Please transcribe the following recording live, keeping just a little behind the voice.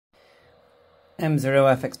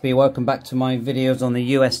M0FXB, welcome back to my videos on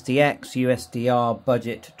the USDX, USDR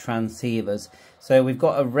budget transceivers. So we've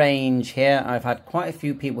got a range here. I've had quite a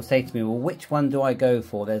few people say to me, well, which one do I go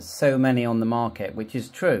for? There's so many on the market, which is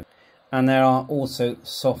true. And there are also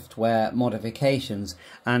software modifications,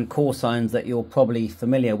 and call signs that you're probably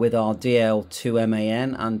familiar with are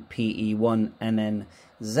DL2MAN and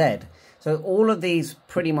PE1NNZ. So all of these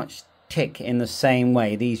pretty much tick in the same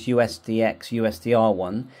way, these USDX,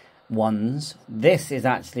 USDR ones.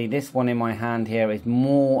 This one in my hand here is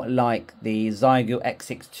more like the Zygo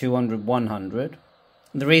X6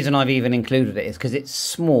 The reason I've even included it is because it's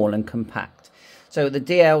small and compact. So the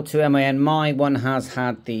DL2MAN, my one has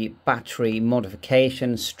had the battery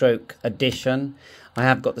modification stroke addition. I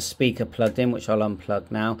have got the speaker plugged in, which I'll unplug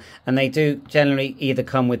now, and they do generally either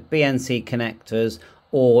come with BNC connectors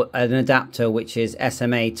or an adapter which is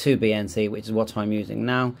SMA to BNC, which is what I'm using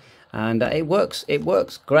now. And it works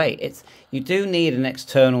great. You do need an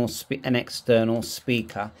external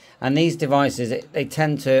speaker, and these devices they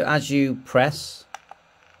tend to, as you press,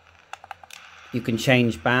 you can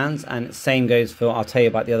change bands, and the same goes for, I'll tell you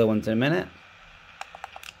about the other ones in a minute,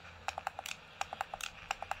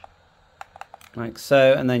 like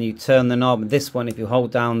so. And then you turn the knob. This one, if you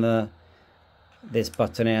hold down this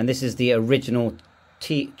button here, and this is the original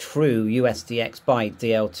trUSDX by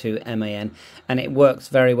DL2MAN, and it works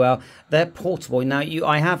very well. They're portable. Now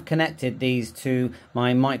I have connected these to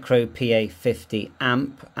my micro PA50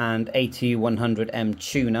 amp and ATU100M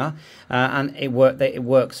tuner, and it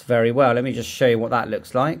works very well. Let me just show you what that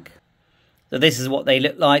looks like. So this is what they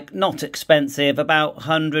look like. Not expensive, about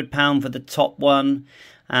 £100 for the top one,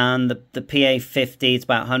 and the PA50 is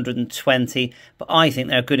about 120, but I think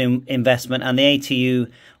they're a good investment. And the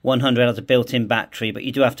ATU100 has a built-in battery, but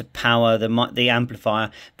you do have to power the amplifier.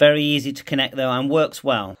 Very easy to connect though, and works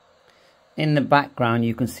well. In the background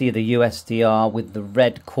you can see the USDR with the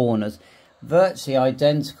red corners, virtually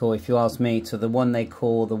identical, if you ask me, to the one they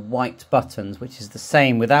call the white buttons, which is the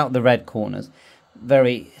same without the red corners.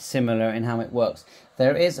 Very similar in how it works.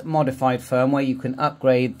 There is modified firmware. You can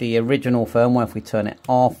upgrade the original firmware. If we turn it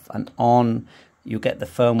off and on, you get the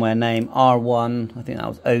firmware name R1, I think that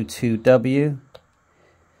was O2W.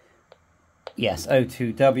 Yes,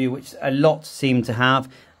 O2W, which a lot seem to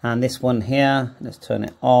have. And this one here, let's turn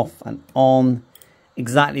it off and on,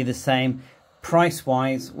 exactly the same. Price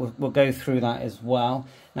wise, we'll go through that as well.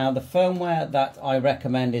 Now the firmware that I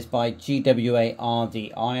recommend is by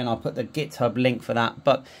GW8RDI, and I'll put the GitHub link for that.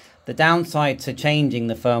 But the downside to changing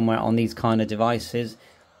the firmware on these kind of devices,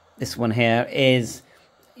 this one here, is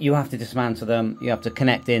you have to dismantle them. You have to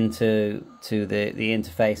connect into the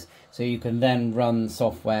interface, so you can then run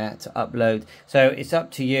software to upload. So it's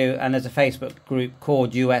up to you. And there's a Facebook group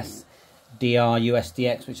called USDR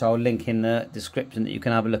USDX, which I'll link in the description, that you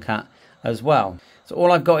can have a look at as well. So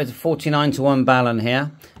all I've got is a 49-to-1 balun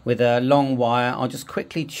here with a long wire. I'll just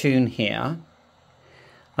quickly tune here.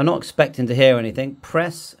 I'm not expecting to hear anything.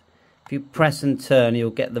 If you press and turn,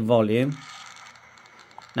 you'll get the volume.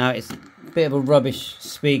 Now it's a bit of a rubbish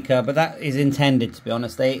speaker, but that is intended, to be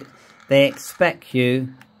honest. They expect you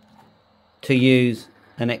to use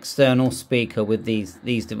an external speaker with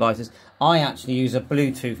these devices. I actually use a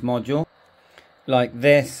Bluetooth module like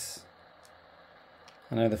this.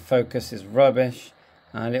 I know the focus is rubbish.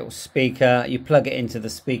 A little speaker, you plug it into the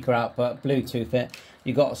speaker output, Bluetooth it,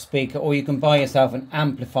 you got a speaker, or you can buy yourself an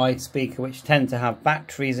amplified speaker, which tend to have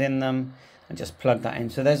batteries in them, and just plug that in.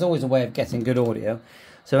 So there's always a way of getting good audio.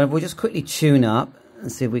 So we'll just quickly tune up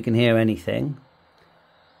and see if we can hear anything.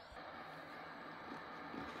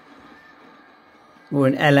 We're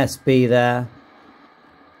in LSB there.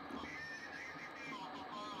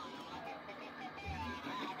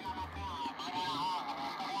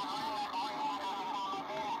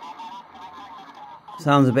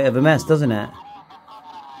 Sounds a bit of a mess, doesn't it?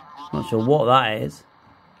 Not sure what that is.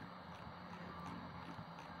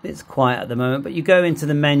 It's quiet at the moment, but you go into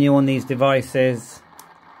the menu on these devices.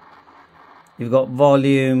 You've got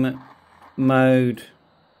volume, mode,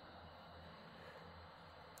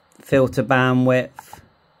 filter bandwidth.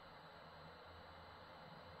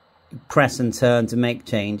 You press and turn to make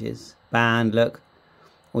changes. Band, look,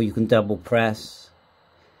 or you can double press.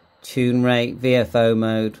 Tune rate, VFO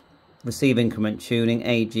mode. Receive increment tuning,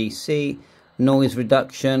 AGC, noise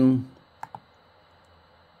reduction,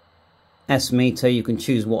 S meter, you can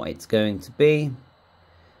choose what it's going to be,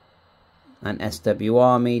 and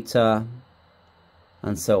SWR meter,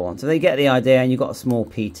 and so on. So they get the idea, and you've got a small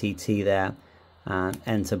PTT there, and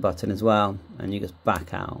enter button as well, and you just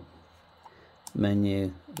back out.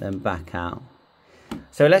 Menu, then back out.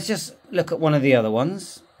 So let's just look at one of the other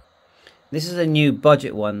ones. This is a new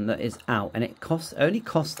budget one that is out, and it only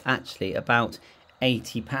costs actually about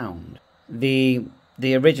 £80. The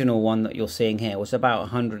original one that you're seeing here was about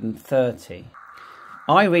 130.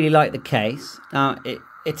 I really like the case.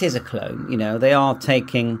 It is a clone, you know, they are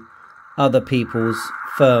taking other people's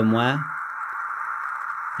firmware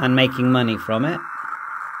and making money from it.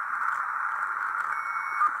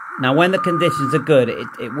 Now when the conditions are good,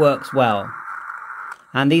 it works well.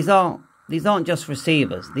 And these aren't just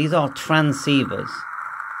receivers, these are transceivers.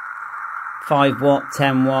 5 watt,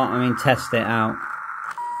 10 watt, I mean, test it out.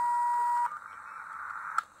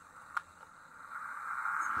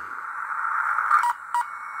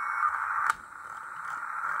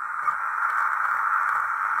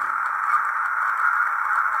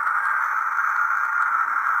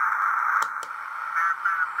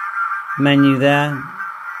 Menu there.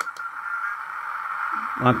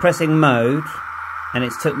 I'm pressing mode and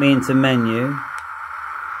it's took me into menu.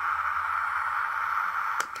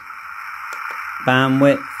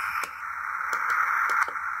 Bandwidth.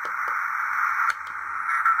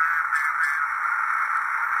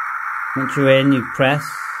 Once you're in, you press.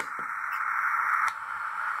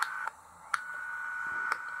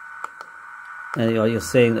 There you are, you're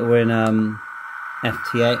seeing that we're in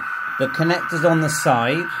FT8. The connector's on the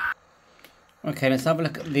side. Okay, let's have a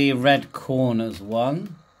look at the Redcorners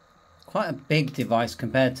one. Quite a big device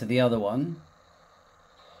compared to the other one.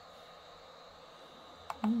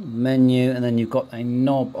 Menu, and then you've got a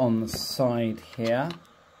knob on the side here.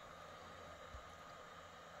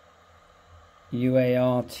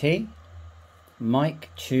 UART,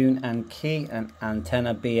 mic, tune and key, and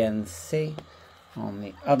antenna BNC. On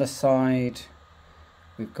the other side,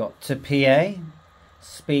 we've got to PA,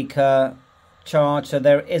 speaker, charge. So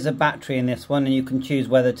there is a battery in this one, and you can choose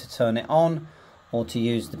whether to turn it on or to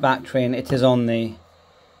use the battery, and it is on the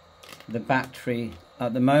battery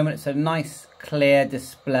at the moment. It's a nice clear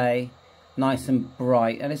display, nice and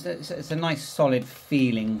bright, and it's a nice solid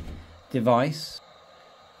feeling device.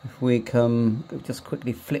 If we come just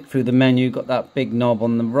quickly flick through the menu, you've got that big knob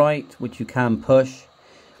on the right which you can push.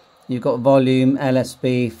 You've got volume,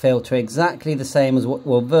 LSB, filter, exactly the same as what,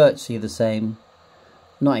 well, virtually the same.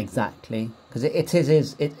 Not exactly, because it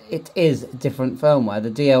is different firmware.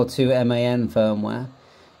 The DL2 MAN firmware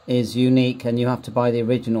is unique, and you have to buy the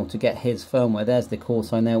original to get his firmware. There's the call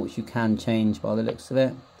sign there, which you can change by the looks of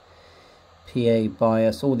it. PA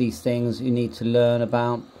bias, all these things you need to learn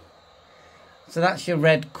about. So that's your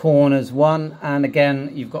Redcorners one, and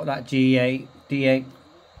again you've got that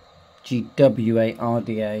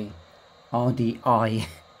GW8RDI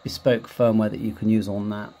bespoke firmware that you can use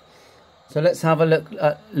on that. So let's have a look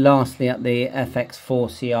lastly at the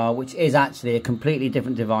FX4CR, which is actually a completely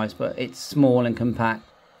different device, but it's small and compact.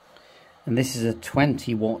 And this is a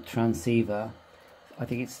 20 watt transceiver. I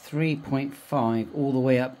think it's 3.5 all the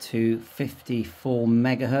way up to 54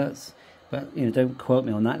 megahertz. But you know, don't quote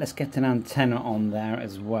me on that. Let's get an antenna on there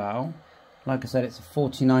as well. Like I said, it's a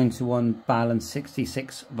 49:1 balance,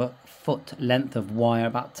 66 foot length of wire,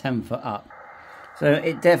 about 10 foot up. So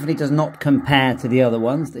it definitely does not compare to the other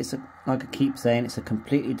ones. It's like I keep saying, it's a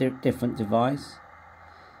completely different device.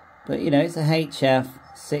 But you know, it's a HF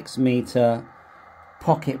 6 meter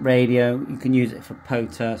pocket radio. You can use it for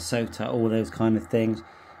POTA, SOTA, all those kind of things.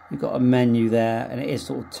 You've got a menu there, and it is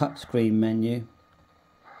sort of touchscreen menu.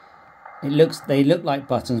 They look like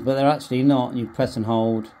buttons, but they're actually not. You press and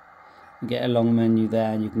hold. You get a long menu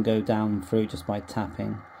there, and you can go down through just by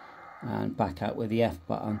tapping and back out with the F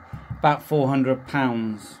button. About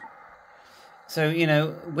 £400. So, you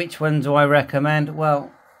know, which one do I recommend?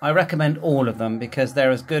 Well, I recommend all of them because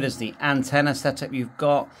they're as good as the antenna setup you've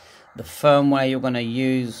got, the firmware you're going to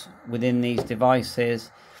use within these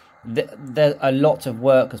devices. A lot of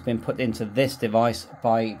work has been put into this device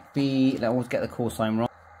by I always get the call sign wrong,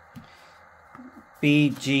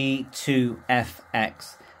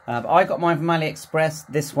 BG2FX. I got mine from AliExpress.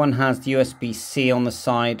 This one has the USB-C on the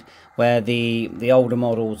side, where the older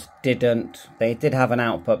models didn't. They did have an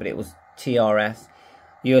output, but it was TRS.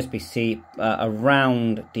 USB-C, a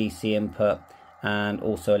round DC input, and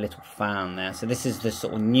also a little fan there. So this is the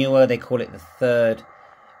sort of newer, they call it the 3rd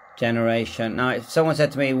generation. Now, if someone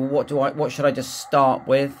said to me, what should I just start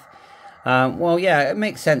with? Well, yeah, it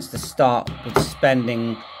makes sense to start with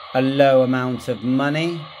spending a low amount of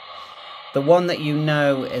money. The one that you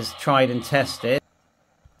know is tried and tested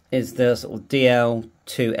is the sort of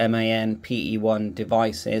DL2 MAN PE1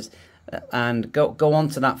 devices, and go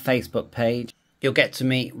onto that Facebook page. You'll get to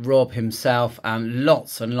meet Rob himself and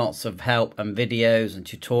lots of help and videos and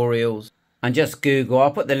tutorials. And just Google,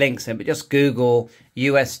 I'll put the links in, but just Google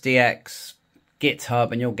USDX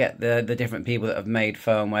GitHub and you'll get the different people that have made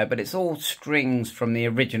firmware, but it's all strings from the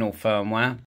original firmware.